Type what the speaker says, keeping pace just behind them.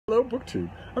Hello, BookTube.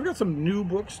 I've got some new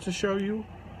books to show you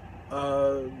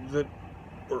that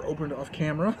were opened off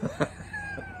camera.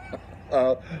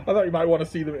 I thought you might want to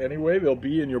see them anyway. They'll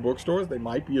be in your bookstores. They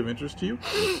might be of interest to you.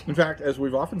 In fact, as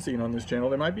we've often seen on this channel,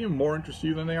 they might be of more interest to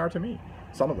you than they are to me.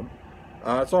 Some of them.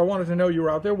 So I wanted to know you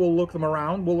were out there. We'll look them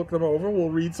around. We'll look them over. We'll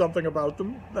read something about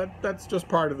them. That's just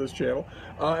part of this channel.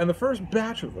 And the first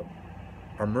batch of them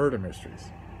are murder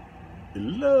mysteries. You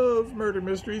love murder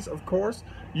mysteries, of course.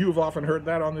 You have often heard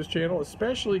that on this channel,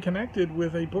 especially connected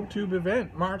with a BookTube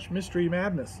event, March Mystery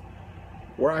Madness,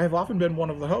 where I have often been one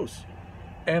of the hosts.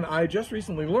 And I just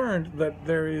recently learned that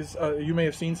there is, you may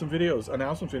have seen some videos,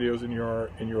 announcement videos in your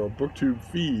BookTube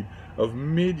feed of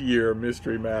mid-year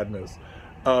Mystery Madness.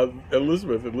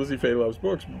 Elizabeth at Lizzie Faye Loves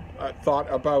Books thought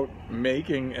about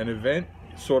making an event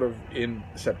sort of in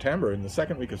September, in the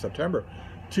second week of September,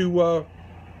 to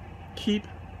keep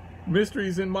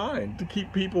mysteries in mind, to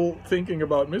keep people thinking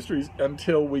about mysteries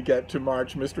until we get to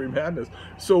March Mystery Madness.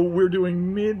 So we're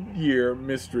doing mid-year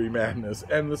Mystery Madness,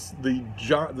 and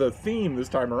the theme this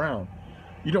time around,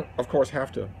 you don't of course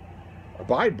have to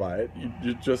abide by it.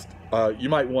 You just you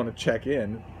might want to check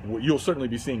in. You'll certainly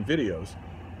be seeing videos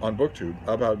on BookTube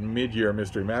about mid-year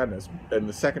Mystery Madness in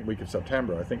the second week of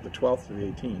September, I think the 12th to the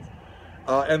 18th.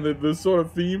 And the sort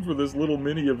of theme for this little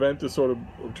mini event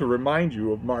to remind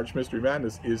you of March Mystery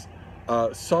Madness is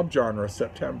subgenre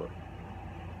September.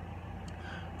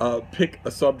 Pick a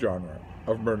subgenre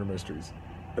of murder mysteries,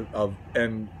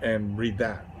 and read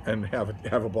that and have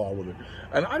a ball with it.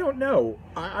 And I don't know.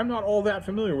 I'm not all that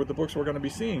familiar with the books we're going to be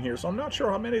seeing here, so I'm not sure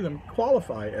how many of them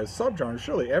qualify as subgenres.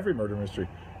 Surely every murder mystery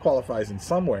qualifies in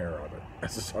some way or other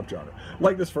as a subgenre.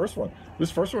 Like this first one.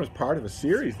 This first one is part of a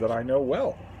series that I know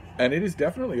well. And it is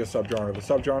definitely a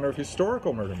subgenre of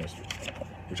historical murder mystery,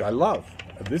 which I love.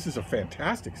 This is a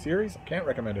fantastic series. I can't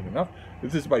recommend it enough.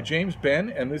 This is by James Benn,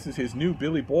 and this is his new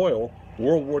Billy Boyle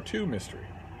World War II mystery.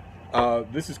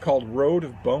 This is called Road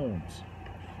of Bones,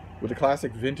 with the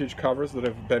classic vintage covers that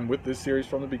have been with this series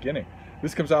from the beginning.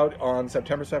 This comes out on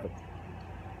September 7th.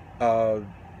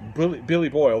 Billy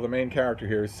Boyle, the main character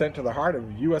here, is sent to the heart of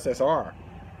USSR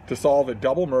to solve a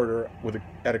double murder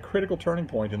at a critical turning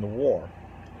point in the war.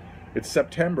 It's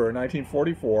September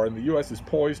 1944, and the U.S. is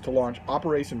poised to launch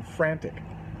Operation Frantic,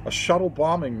 a shuttle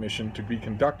bombing mission to be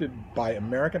conducted by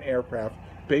American aircraft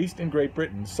based in Great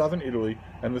Britain, southern Italy,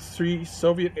 and the 3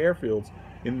 Soviet airfields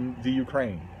in the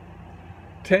Ukraine.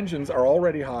 Tensions are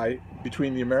already high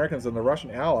between the Americans and the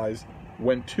Russian allies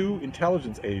when 2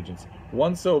 intelligence agents,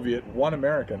 one Soviet, one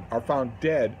American, are found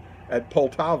dead at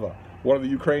Poltava, one of the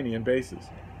Ukrainian bases.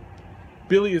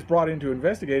 Billy is brought in to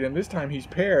investigate, and this time he's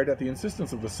paired, at the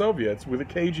insistence of the Soviets, with a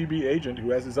KGB agent who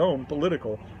has his own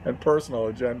political and personal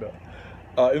agenda.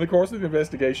 In the course of the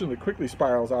investigation that quickly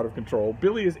spirals out of control,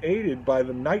 Billy is aided by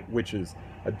the Night Witches,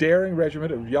 a daring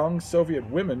regiment of young Soviet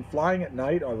women flying at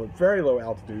night on very low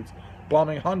altitudes,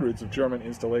 bombing hundreds of German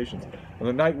installations. And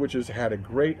the Night Witches had a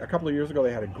couple of years ago,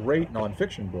 they had a great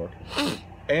nonfiction book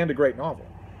and a great novel,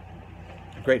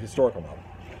 a great historical novel.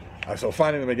 So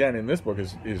finding them again in this book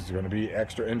is going to be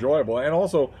extra enjoyable. And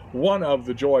also, one of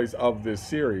the joys of this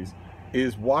series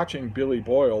is watching Billy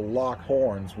Boyle lock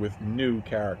horns with new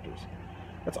characters.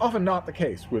 That's often not the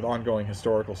case with ongoing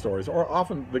historical stories, or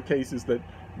often the case is that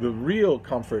the real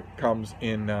comfort comes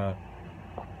in the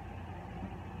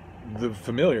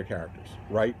familiar characters,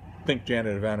 right? Think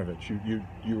Janet Ivanovich.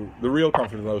 The real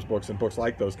comfort in those books and books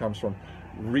like those comes from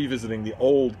revisiting the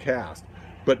old cast.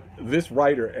 But this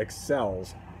writer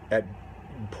excels at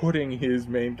putting his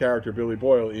main character, Billy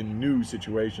Boyle, in new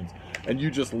situations. And you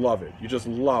just love it. You just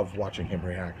love watching him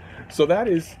react. So that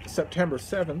is September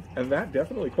 7th, and that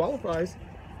definitely qualifies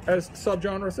as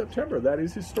subgenre September. That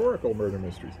is historical murder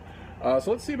mysteries.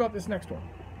 So let's see about this next one.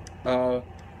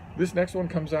 This next one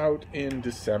comes out in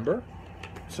December,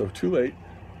 so too late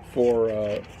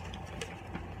for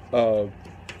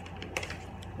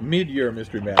mid-year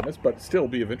Mystery Madness, but still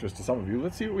be of interest to some of you.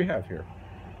 Let's see what we have here.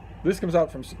 This comes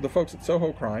out from the folks at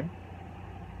Soho Crime,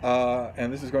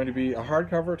 and this is going to be a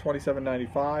hardcover,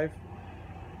 $27.95,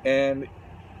 and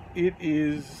it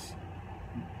is,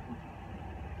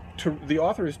 the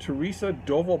author is Teresa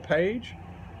Doval-Page,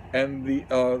 and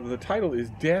the title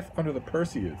is Death Under the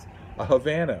Perseids, a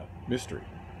Havana mystery.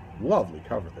 Lovely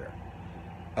cover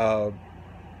there.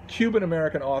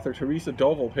 Cuban-American author Teresa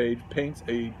Doval-Page paints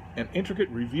an intricate,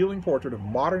 revealing portrait of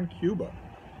modern Cuba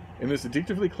in this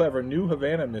addictively clever new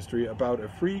Havana mystery about a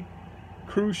free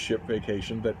cruise ship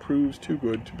vacation that proves too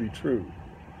good to be true.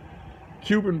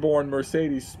 Cuban-born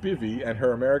Mercedes Spivey and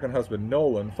her American husband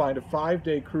Nolan win a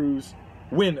 5-day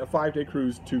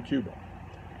cruise to Cuba.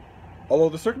 Although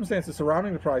the circumstances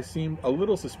surrounding the prize seemed a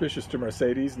little suspicious to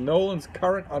Mercedes, Nolan's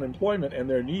current unemployment and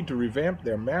their need to revamp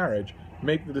their marriage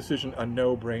make the decision a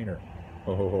no-brainer.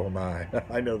 Oh my,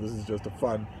 I know this is just a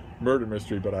fun murder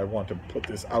mystery, but I want to put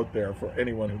this out there for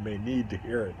anyone who may need to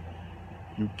hear it.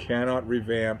 You cannot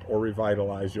revamp or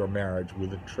revitalize your marriage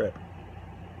with a trip.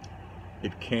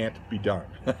 It can't be done.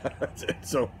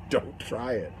 So don't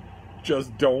try it.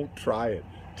 Just don't try it.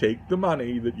 Take the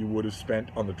money that you would have spent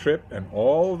on the trip and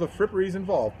all the fripperies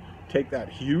involved, take that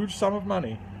huge sum of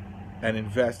money and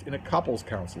invest in a couples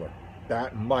counselor.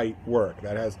 That might work.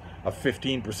 That has a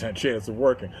 15% chance of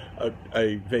working.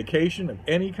 A vacation of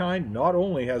any kind not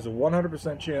only has a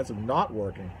 100% chance of not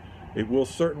working, it will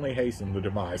certainly hasten the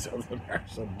demise of the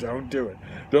marriage. So don't do it.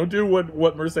 Don't do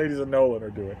what Mercedes and Nolan are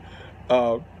doing.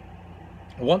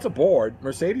 Once aboard,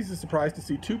 Mercedes is surprised to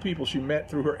see two people she met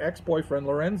through her ex-boyfriend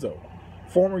Lorenzo,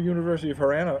 former University of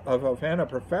Havana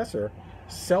professor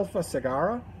Selfa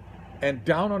Segarra, and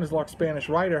down-on-his-luck Spanish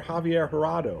writer Javier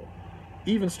Jurado.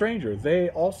 Even stranger, they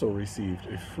also received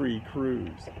a free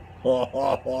cruise.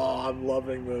 I'm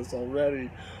loving this already.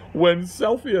 When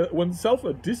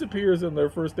Selfa disappears in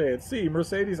their first day at sea,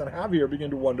 Mercedes and Javier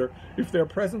begin to wonder if their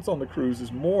presence on the cruise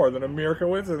is more than a mere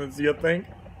coincidence, you think?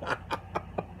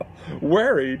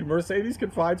 Worried, Mercedes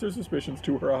confides her suspicions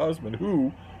to her husband,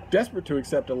 who, desperate to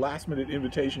accept a last-minute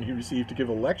invitation he received to give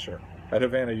a lecture at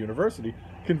Havana University,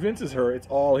 convinces her it's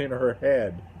all in her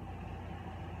head.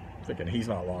 Thinking he's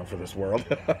not long for this world.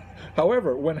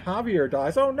 However, when Javier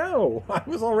dies, oh no, I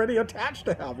was already attached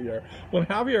to Javier. When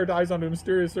Javier dies under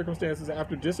mysterious circumstances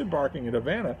after disembarking in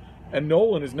Havana, and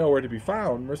Nolan is nowhere to be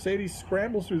found, Mercedes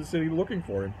scrambles through the city looking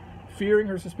for him, fearing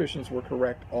her suspicions were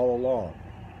correct all along.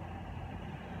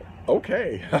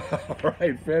 Okay, all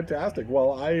right, fantastic.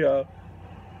 Well, I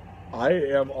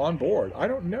am on board. I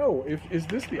don't know is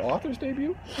this the author's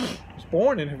debut? Was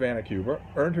born in Havana, Cuba,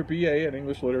 earned her BA in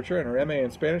English Literature and her MA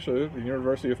in Spanish Literature at the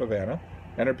University of Havana,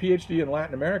 and her PhD in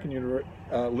Latin American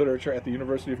Literature at the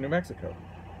University of New Mexico.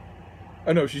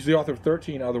 Oh no, she's the author of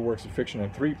 13 other works of fiction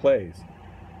and 3 plays.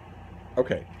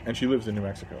 Okay, and she lives in New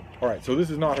Mexico. All right, so this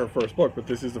is not her first book, but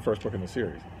this is the first book in the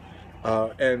series.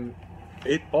 And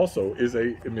it also is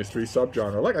a mystery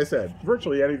subgenre. Like I said,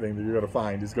 virtually anything that you're going to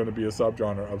find is going to be a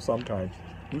subgenre of some kind.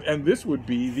 And this would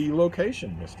be the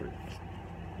location mystery,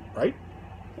 right?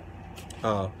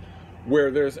 Where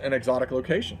there's an exotic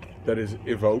location that is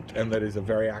evoked and that is a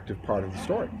very active part of the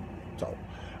story. So,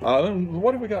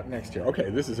 what have we got next here?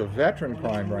 Okay, this is a veteran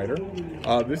crime writer.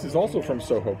 This is also from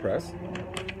Soho Press.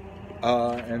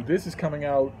 And this is coming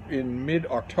out in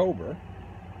mid-October.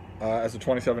 As a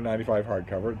 $27.95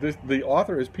 hardcover. The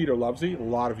author is Peter Lovesey. A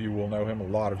lot of you will know him. A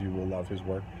lot of you will love his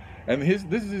work. And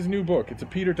this is his new book. It's a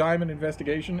Peter Diamond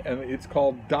investigation, and it's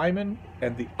called Diamond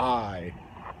and the Eye.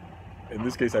 In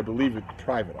this case, I believe it's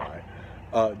Private Eye.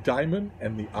 Diamond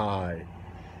and the Eye.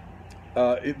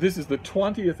 This is the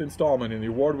 20th installment in the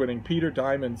award-winning Peter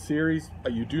Diamond series.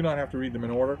 You do not have to read them in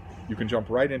order. You can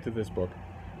jump right into this book.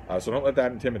 So don't let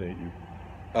that intimidate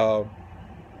you.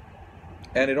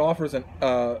 And it offers an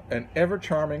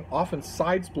ever-charming, often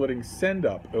side-splitting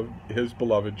send-up of his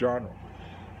beloved genre.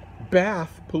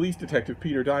 Bath police detective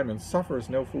Peter Diamond suffers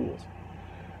no fools.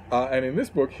 And in this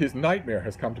book, his nightmare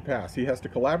has come to pass. He has to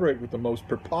collaborate with the most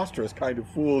preposterous kind of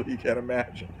fool he can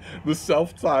imagine. The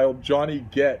self-styled Johnny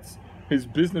Gets. His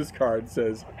business card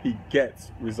says he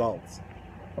gets results.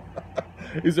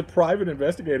 Is a private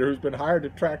investigator who's been hired to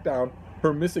track down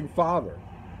her missing father,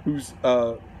 who's...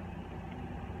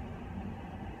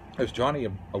 Is Johnny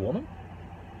a woman?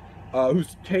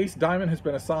 Whose case Diamond has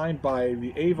been assigned by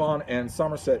the Avon and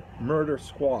Somerset Murder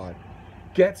Squad.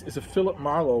 Getz is a Philip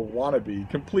Marlowe wannabe,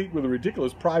 complete with a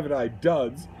ridiculous private eye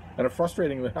duds and a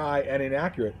frustratingly high and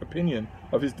inaccurate opinion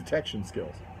of his detection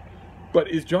skills. But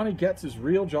is Johnny Getz's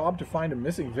real job to find a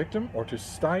missing victim or to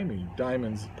stymie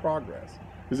Diamond's progress?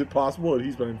 Is it possible that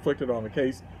he's been inflicted on the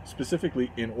case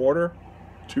specifically in order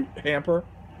to hamper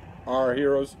our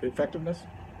hero's effectiveness?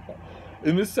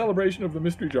 In this celebration of the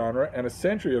mystery genre and a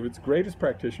century of its greatest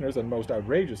practitioners and most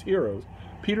outrageous heroes,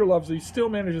 Peter Lovesey still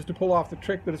manages to pull off the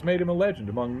trick that has made him a legend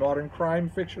among modern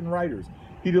crime fiction writers.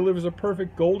 He delivers a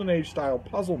perfect Golden Age-style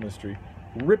puzzle mystery,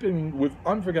 ripping with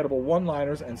unforgettable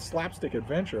one-liners and slapstick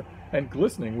adventure, and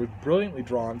glistening with brilliantly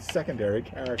drawn secondary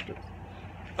characters.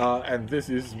 And this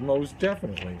is most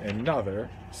definitely another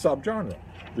subgenre.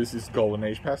 This is Golden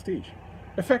Age pastiche.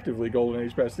 Effectively Golden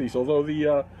Age pastiche, although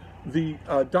the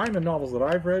Diamond novels that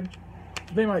I've read,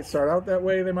 they might start out that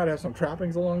way. They might have some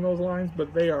trappings along those lines,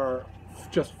 but they are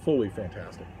just fully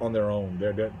fantastic on their own.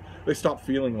 They stop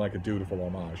feeling like a dutiful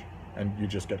homage, and you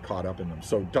just get caught up in them.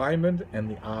 So Diamond and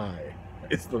the Eye,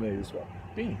 it's the latest one.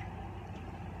 Dean.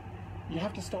 You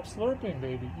have to stop slurping,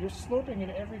 baby. You're slurping in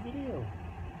every video.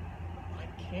 I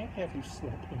can't have you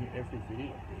slurping in every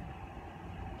video, baby.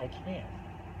 I can't.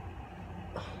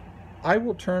 I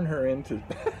will turn her into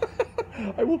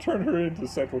I will turn her into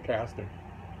central casting.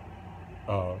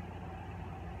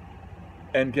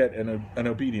 And get an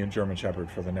obedient German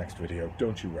Shepherd for the next video.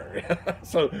 Don't you worry.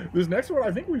 So this next one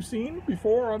I think we've seen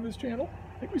before on this channel.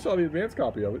 I think we saw the advanced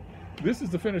copy of it. This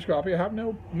is the finished copy. I have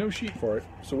no sheet for it,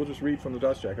 so we'll just read from the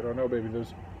dust jacket. Oh no, baby,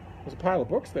 there's a pile of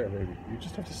books there, baby. You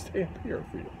just have to stay up here,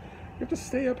 Frida. You have to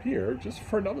stay up here just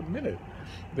for another minute.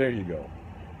 There you go.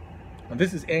 And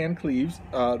this is Anne Cleves.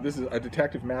 This is a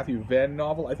Detective Matthew Venn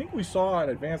novel. I think we saw an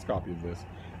advanced copy of this.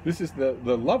 This is the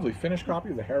lovely finished copy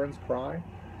of The Heron's Cry.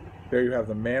 There you have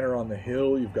the manor on the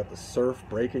hill. You've got the surf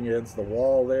breaking against the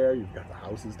wall there. You've got the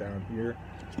houses down here.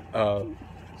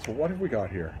 So what have we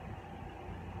got here?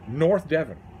 North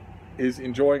Devon is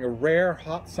enjoying a rare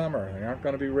hot summer. They aren't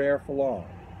going to be rare for long.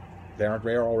 They aren't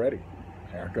rare already.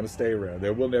 They aren't going to stay rare. They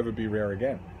will never be rare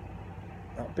again.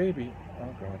 Baby,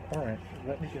 oh God. All right,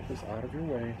 let me get this out of your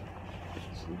way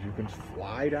so that you can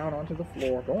fly down onto the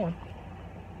floor. Go on.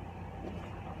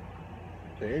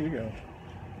 There you go.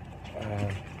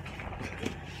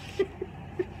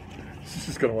 She's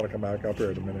just going to want to come back up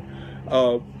here in a minute.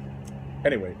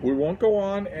 Anyway, we won't go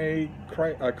on a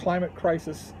climate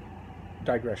crisis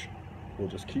digression. We'll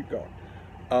just keep going.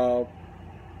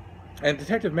 And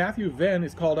Detective Matthew Venn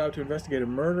is called out to investigate a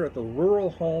murder at the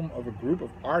rural home of a group of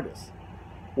artists.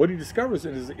 What he discovers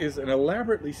is an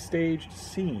elaborately staged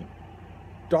scene.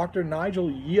 Dr. Nigel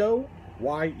Yeo,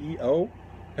 Y-E-O,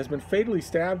 has been fatally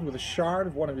stabbed with a shard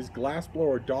of one of his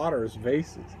glassblower daughter's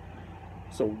vases.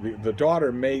 So the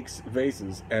daughter makes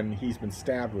vases, and he's been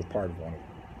stabbed with part of one of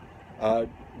them.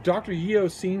 Dr. Yeo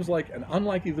seems like an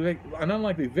unlikely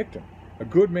victim. A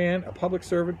good man, a public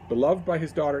servant, beloved by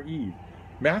his daughter Eve.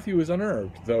 Matthew is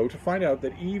unnerved, though, to find out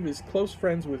that Eve is close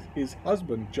friends with his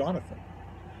husband, Jonathan.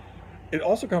 It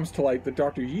also comes to light that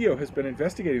Dr. Yeo has been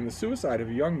investigating the suicide of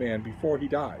a young man before he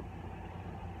died.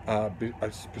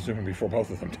 Presuming before both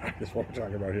of them died is what we're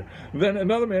talking about here. Then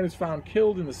another man is found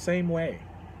killed in the same way.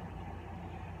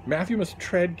 Matthew must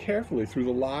tread carefully through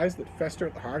the lies that fester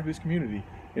at the heart of his community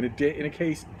in a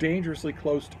case dangerously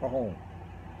close to home.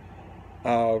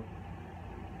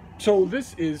 So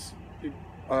this is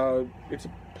it's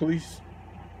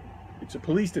a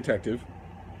police detective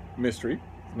mystery,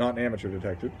 not an amateur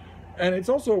detective, and it's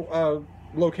also a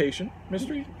location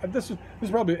mystery. This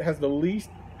probably has the least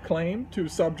claim to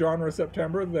subgenre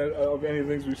September of any of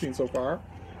the things we've seen so far.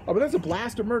 But that's a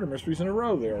blast of murder mysteries in a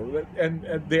row there, and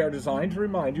they are designed to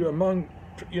remind you, among,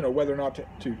 whether or not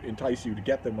to entice you to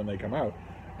get them when they come out.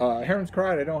 Heron's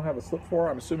Cry, I don't have a slip for.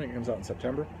 I'm assuming it comes out in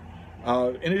September.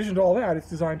 In addition to all that, it's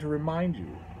designed to remind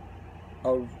you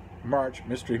of March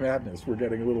Mystery Madness. We're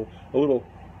getting a little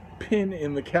pin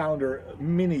in the calendar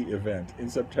mini event in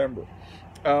September.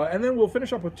 And then we'll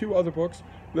finish up with two other books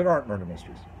that aren't murder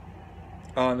mysteries.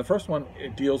 The first one,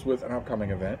 it deals with an upcoming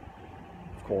event.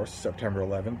 Of course, September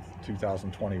 11th,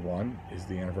 2021 is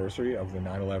the anniversary of the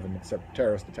 9/11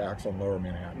 terrorist attacks on Lower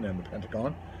Manhattan and the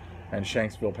Pentagon and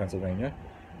Shanksville, Pennsylvania.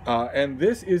 And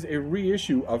this is a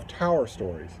reissue of Tower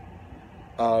Stories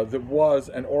that was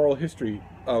an oral history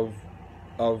of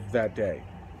that day.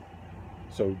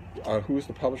 So who is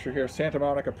the publisher here? Santa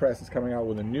Monica Press is coming out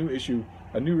with a new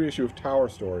reissue of Tower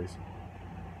Stories.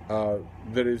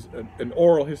 That is an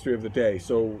oral history of the day,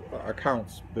 so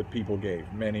accounts that people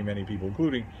gave, many people,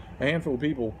 including a handful of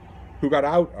people who got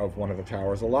out of one of the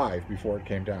towers alive before it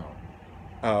came down.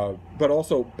 But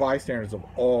also bystanders of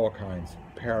all kinds,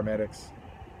 paramedics,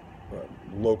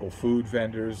 local food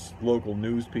vendors, local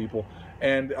news people,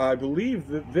 and I believe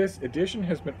that this edition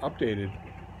has been updated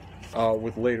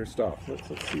with later stuff.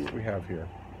 Let's see what we have here.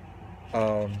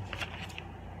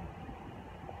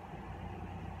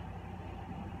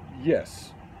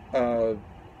 Yes,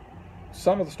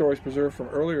 some of the stories preserved from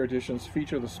earlier editions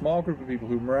feature the small group of people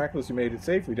who miraculously made it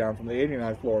safely down from the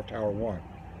 89th floor of Tower 1.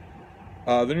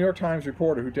 The New York Times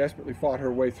reporter who desperately fought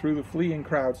her way through the fleeing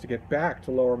crowds to get back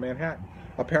to Lower Manhattan.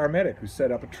 A paramedic who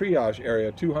set up a triage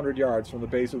area 200 yards from the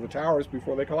base of the towers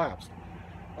before they collapsed.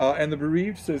 And the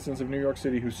bereaved citizens of New York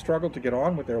City who struggled to get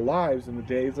on with their lives in the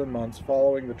days and months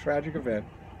following the tragic event,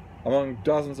 among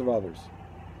dozens of others.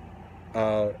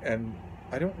 And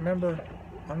I don't remember,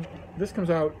 this comes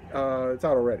out, it's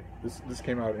out already. This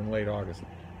came out in late August.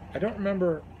 I don't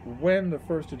remember when the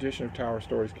first edition of Tower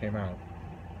Stories came out.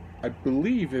 I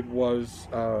believe it was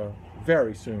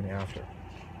very soon after.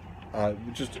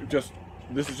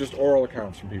 This is just oral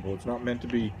accounts from people. It's not meant to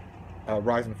be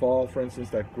Rise and Fall, for instance,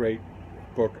 that great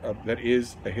book that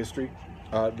is a history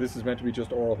This is meant to be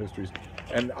just oral histories.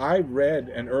 And I read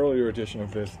an earlier edition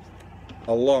of this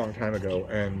a long time ago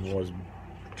and was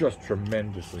just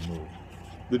tremendously moved.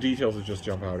 The details that just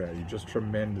jump out at you, just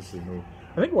tremendously moved.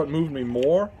 I think what moved me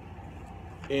more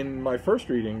in my first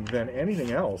reading than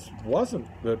anything else wasn't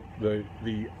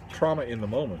the trauma in the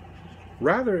moment.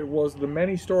 Rather, it was the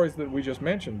many stories that we just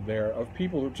mentioned there of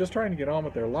people who are just trying to get on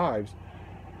with their lives.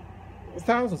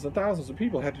 Thousands and thousands of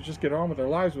people had to just get on with their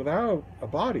lives without a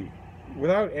body,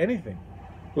 without anything,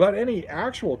 without any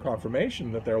actual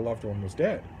confirmation that their loved one was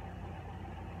dead.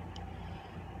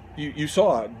 You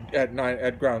saw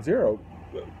at Ground Zero,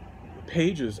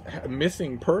 pages,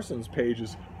 missing persons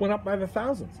pages went up by the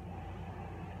thousands.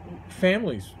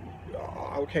 Families,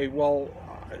 okay, well,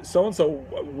 so-and-so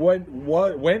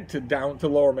went down to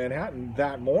Lower Manhattan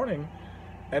that morning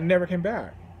and never came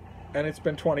back. And it's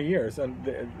been 20 years, and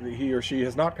he or she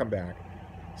has not come back.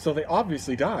 So they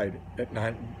obviously died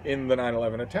in the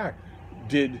 9/11 attack.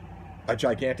 Did a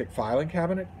gigantic filing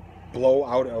cabinet blow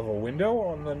out of a window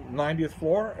on the 90th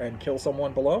floor and kill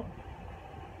someone below?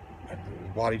 And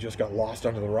the body just got lost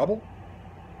under the rubble?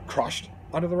 Crushed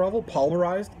under the rubble?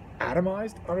 Pulverized?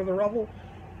 Atomized under the rubble?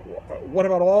 What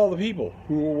about all the people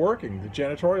who were working, the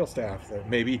janitorial staff,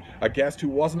 maybe a guest who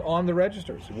wasn't on the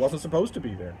registers, who wasn't supposed to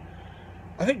be there?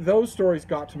 I think those stories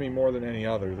got to me more than any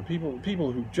other. The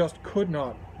people who just could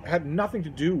not, had nothing to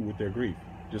do with their grief.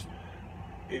 Just,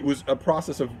 it was a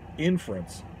process of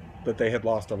inference that they had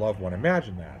lost a loved one.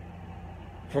 Imagine that.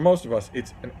 For most of us,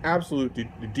 it's an absolute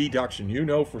deduction. You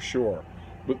know for sure.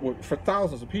 But for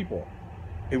thousands of people,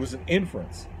 it was an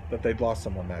inference that they'd lost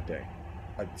someone that day.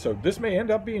 So this may end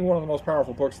up being one of the most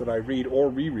powerful books that I read or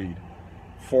reread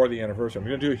for the anniversary. I'm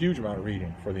going to do a huge amount of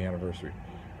reading for the anniversary.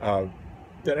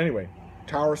 But anyway,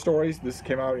 Tower Stories. This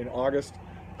came out in August.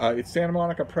 It's Santa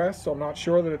Monica Press, so I'm not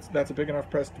sure that that's a big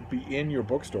enough press to be in your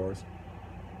bookstores.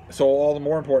 So all the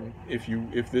more important,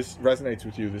 if this resonates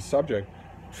with you, this subject,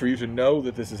 for you to know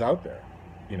that this is out there.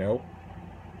 You know,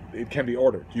 it can be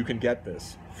ordered. You can get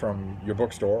this from your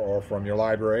bookstore or from your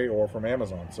library or from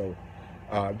Amazon. So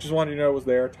just wanted you to know it was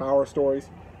there. Tower Stories.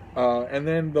 And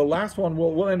then the last one,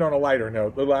 we'll end on a lighter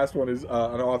note. The last one is an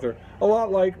author, a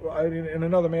lot like in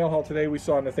another mail haul today, we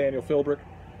saw Nathaniel Philbrick.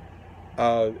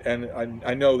 And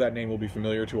I know that name will be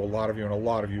familiar to a lot of you, and a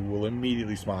lot of you will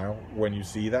immediately smile when you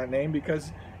see that name,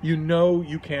 because you know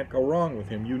you can't go wrong with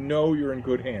him. You know you're in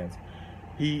good hands.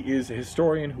 He is a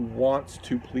historian who wants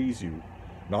to please you,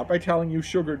 not by telling you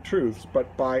sugared truths,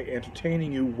 but by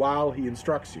entertaining you while he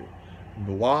instructs you.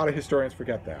 A lot of historians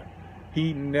forget that.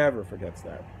 He never forgets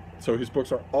that. So his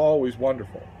books are always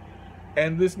wonderful.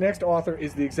 And this next author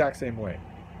is the exact same way.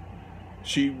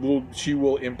 She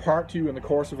will impart to you in the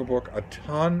course of a book a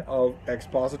ton of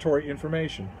expository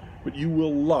information, but you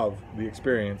will love the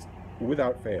experience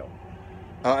without fail.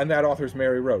 And that author is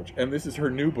Mary Roach. And this is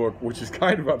her new book, which is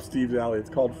kind of up Steve's alley. It's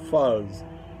called Fuzz,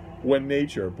 When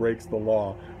Nature Breaks the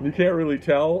Law. And you can't really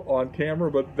tell on camera,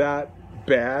 but that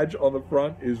badge on the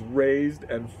front is raised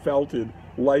and felted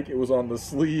like it was on the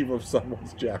sleeve of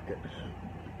someone's jacket.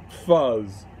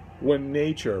 Fuzz, When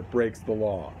Nature Breaks the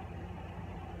Law.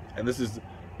 And this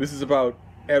is about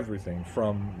everything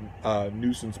from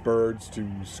nuisance birds to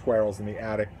squirrels in the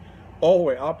attic, all the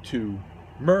way up to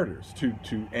murders,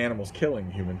 to animals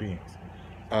killing human beings.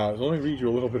 So let me read you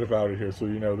a little bit about it here so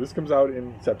you know. This comes out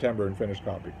in September in finished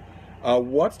copy.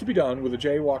 What's to be done with a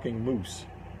jaywalking moose?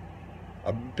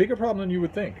 A bigger problem than you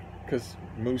would think, because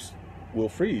moose will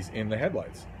freeze in the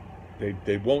headlights.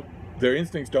 They won't. Their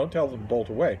instincts don't tell them to bolt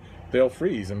away. They'll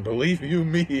freeze, and believe you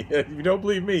me, if you don't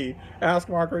believe me, ask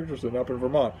Mark Richardson up in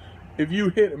Vermont. If you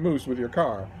hit a moose with your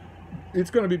car, it's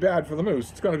going to be bad for the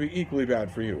moose. It's going to be equally bad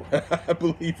for you.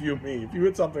 Believe you me. If you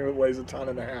hit something that weighs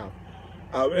 1.5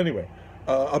 tons. Anyway,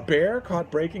 a bear caught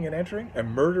breaking and entering a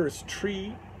murderous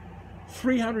tree.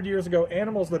 300 years ago,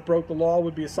 animals that broke the law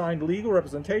would be assigned legal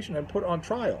representation and put on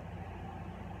trial.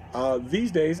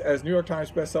 These days, as New York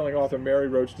Times bestselling author Mary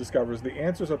Roach discovers, the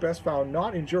answers are best found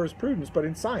not in jurisprudence, but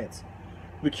in science.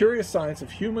 The curious science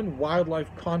of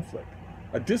human-wildlife conflict,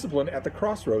 a discipline at the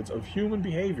crossroads of human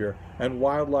behavior and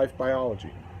wildlife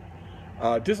biology.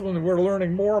 Discipline we're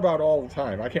learning more about all the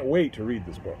time. I can't wait to read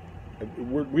this book.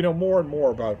 We know more and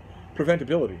more about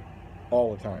preventability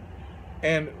all the time.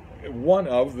 And one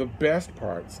of the best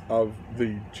parts of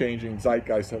the changing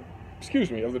zeitgeist of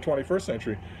the 21st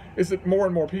century is that more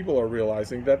and more people are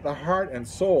realizing that the heart and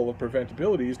soul of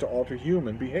preventability is to alter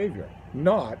human behavior,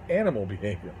 not animal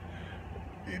behavior.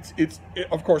 It's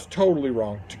of course totally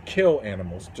wrong to kill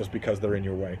animals just because they're in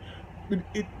your way.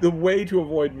 The way to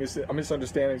avoid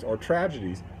misunderstandings or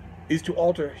tragedies is to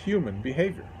alter human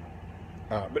behavior.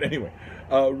 But anyway,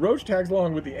 Roach tags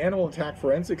along with the animal attack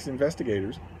forensics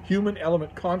investigators, human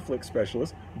element conflict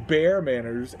specialists, bear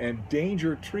manners, and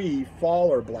danger tree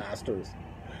faller blasters.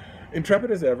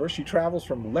 Intrepid as ever, she travels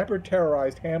from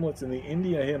leopard-terrorized hamlets in the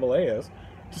Indian Himalayas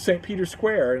to St. Peter's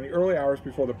Square in the early hours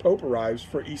before the Pope arrives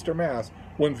for Easter Mass,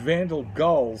 when vandal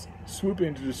gulls swoop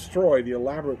in to destroy the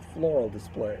elaborate floral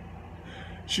display.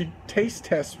 She taste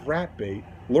tests rat bait,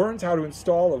 learns how to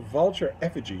install a vulture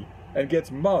effigy, and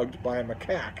gets mugged by a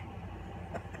macaque.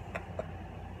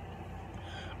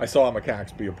 I saw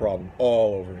macaques be a problem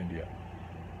all over India,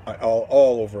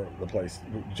 all over the place,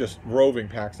 just roving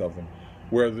packs of them,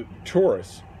 where the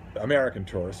tourists, American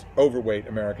tourists, overweight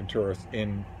American tourists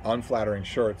in unflattering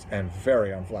shirts and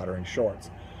very unflattering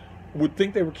shorts, would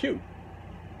think they were cute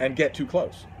and get too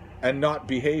close and not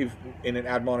behave in an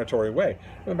admonitory way.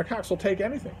 The macaques will take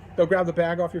anything. They'll grab the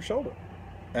bag off your shoulder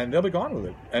and they'll be gone with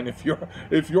it. And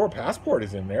if your passport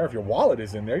is in there, if your wallet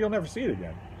is in there, you'll never see it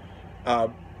again.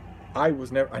 I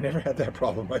never had that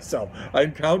problem myself. I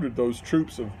encountered those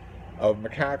troops of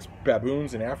macaques,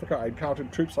 baboons in Africa. I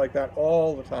encountered troops like that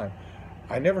all the time.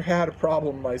 I never had a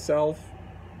problem myself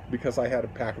because I had a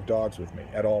pack of dogs with me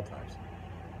at all times.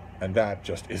 And that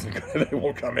just isn't good. They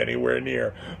won't come anywhere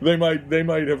near. They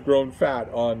might have grown fat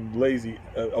on lazy,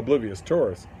 oblivious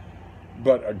tourists.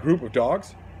 But a group of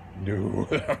dogs? No,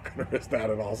 I'm not going to risk that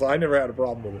at all. So I never had a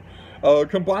problem with it.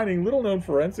 Combining little-known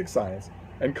forensic science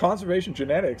and conservation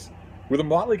genetics with a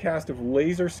motley cast of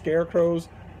laser scarecrows,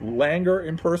 langur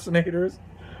impersonators,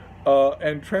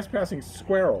 and trespassing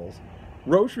squirrels,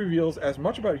 Roach reveals as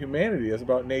much about humanity as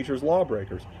about nature's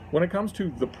lawbreakers. When it comes to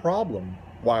the problem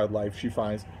wildlife, she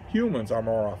finds humans are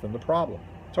more often the problem.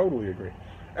 Totally agree.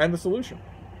 And the solution.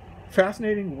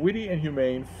 Fascinating, witty, and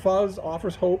humane, Fuzz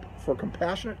offers hope for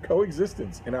compassionate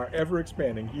coexistence in our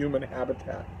ever-expanding human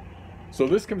habitat. So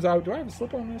this comes out... Do I have a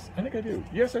slip on this? I think I do.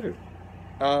 Yes, I do.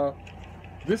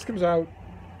 This comes out...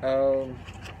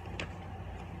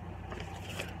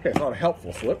 Okay, it's not a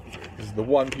helpful slip. This is the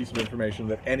one piece of information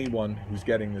that anyone who's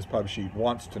getting this pub sheet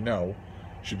wants to know.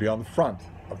 Should be on the front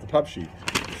of the pub sheet.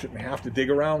 You shouldn't have to dig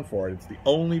around for it. It's the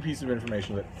only piece of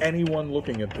information that anyone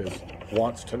looking at this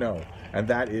wants to know. And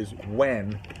that is,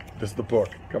 when does the book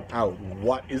come out?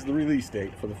 What is the release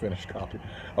date for the finished copy?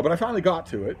 But I finally got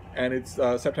to it, and it's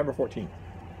September 14th.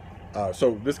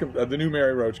 So this the new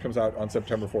Mary Roach comes out on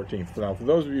September 14th. Now, for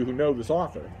those of you who know this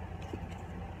author,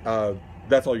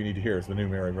 that's all you need to hear is the new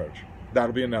Mary Roach.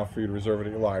 That'll be enough for you to reserve it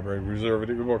at your library, reserve it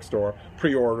at your bookstore,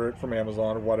 pre-order it from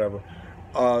Amazon or whatever.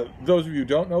 Those of you who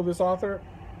don't know this author,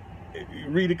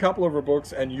 read a couple of her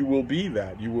books and you will be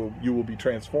that. You will be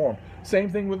transformed. Same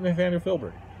thing with Nathaniel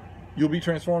Filbert. You'll be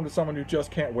transformed to someone who just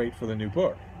can't wait for the new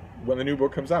book. When the new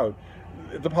book comes out,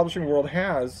 the publishing world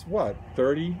has, what,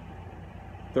 30,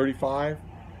 35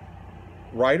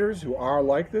 writers who are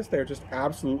like this. They're just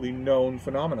absolutely known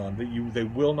phenomenon that they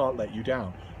will not let you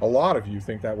down. A lot of you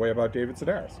think that way about David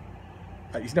Sedaris.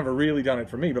 He's never really done it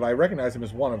for me, but I recognize him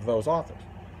as one of those authors.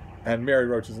 And Mary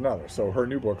Roach is another. So her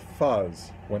new book,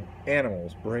 Fuzz, When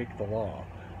Animals Break the Law,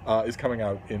 is coming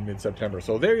out in mid-September.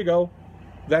 So there you go.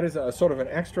 That is a sort of an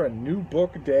extra new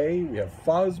book day. We have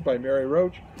Fuzz by Mary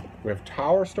Roach. We have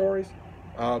Tower Stories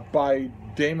by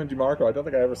Damon DeMarco. I don't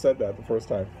think I ever said that the first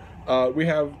time. We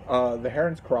have The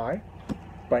Heron's Cry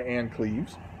by Anne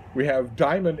Cleves. We have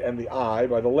Diamond and the Eye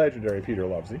by the legendary Peter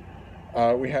Lovesey.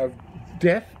 We have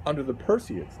Death Under the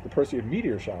Perseids, the Perseid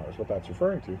meteor shower is what that's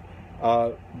referring to,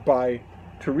 by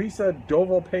Teresa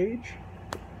Doval Page.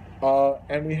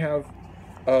 And we have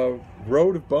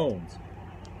Road of Bones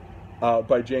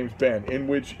by James Benn, in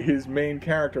which his main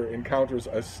character encounters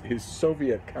his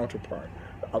Soviet counterpart.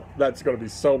 That's going to be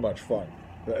so much fun.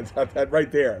 That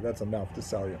right there, that's enough to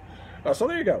sell you. So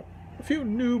there you go. A few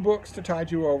new books to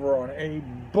tide you over on a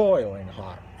boiling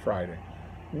hot Friday.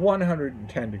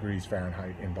 110 degrees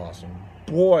Fahrenheit in Boston.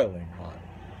 Boiling hot.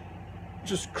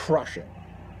 Just crushing.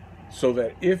 So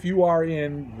that if you are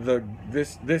in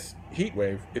this heat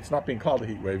wave, it's not being called a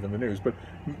heat wave in the news, but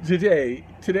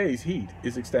today's heat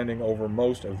is extending over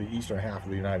most of the eastern half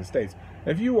of the United States.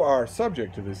 If you are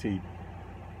subject to this heat,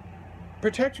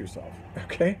 protect yourself,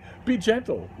 okay? Be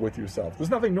gentle with yourself.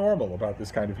 There's nothing normal about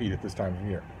this kind of heat at this time of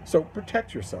year. So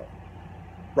protect yourself,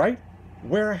 right?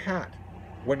 Wear a hat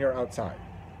when you're outside.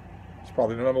 It's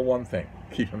probably the number one thing.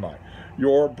 Keep in mind.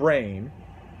 Your brain,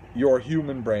 your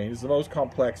human brain, is the most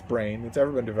complex brain that's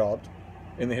ever been developed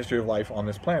in the history of life on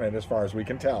this planet, as far as we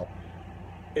can tell.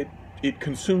 It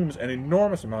consumes an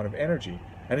enormous amount of energy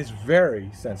and is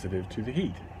very sensitive to the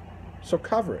heat. So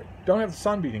cover it. Don't have the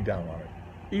sun beating down on it.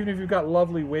 Even if you've got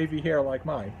lovely wavy hair like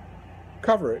mine,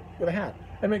 cover it with a hat.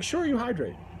 And make sure you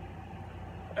hydrate.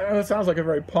 It sounds like a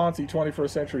very poncy 21st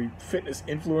century fitness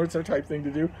influencer type thing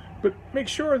to do, but make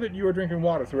sure that you are drinking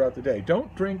water throughout the day.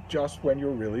 Don't drink just when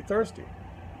you're really thirsty.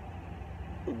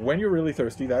 When you're really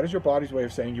thirsty, that is your body's way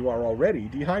of saying you are already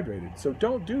dehydrated. So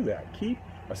don't do that. Keep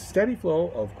a steady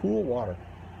flow of cool water.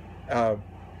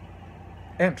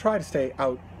 And try to stay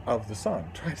out of the sun.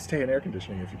 Try to stay in air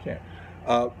conditioning if you can.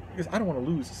 Because I don't want to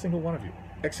lose a single one of you,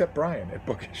 except Brian at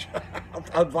Bookish.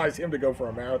 I'll advise him to go for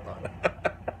a marathon.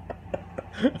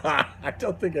 I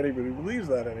don't think anybody believes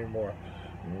that anymore.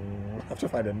 I'll have to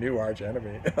find a new arch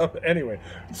enemy. Anyway,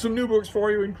 some new books for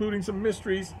you, including some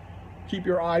mysteries. Keep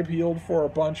your eye peeled for a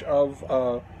bunch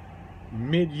of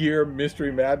mid-year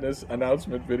Mystery Madness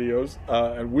announcement videos.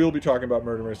 And we'll be talking about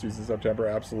murder mysteries in September,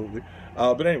 absolutely.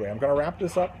 But anyway, I'm going to wrap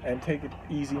this up and take it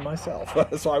easy myself.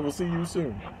 So I will see you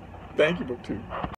soon. Thank you, BookTube.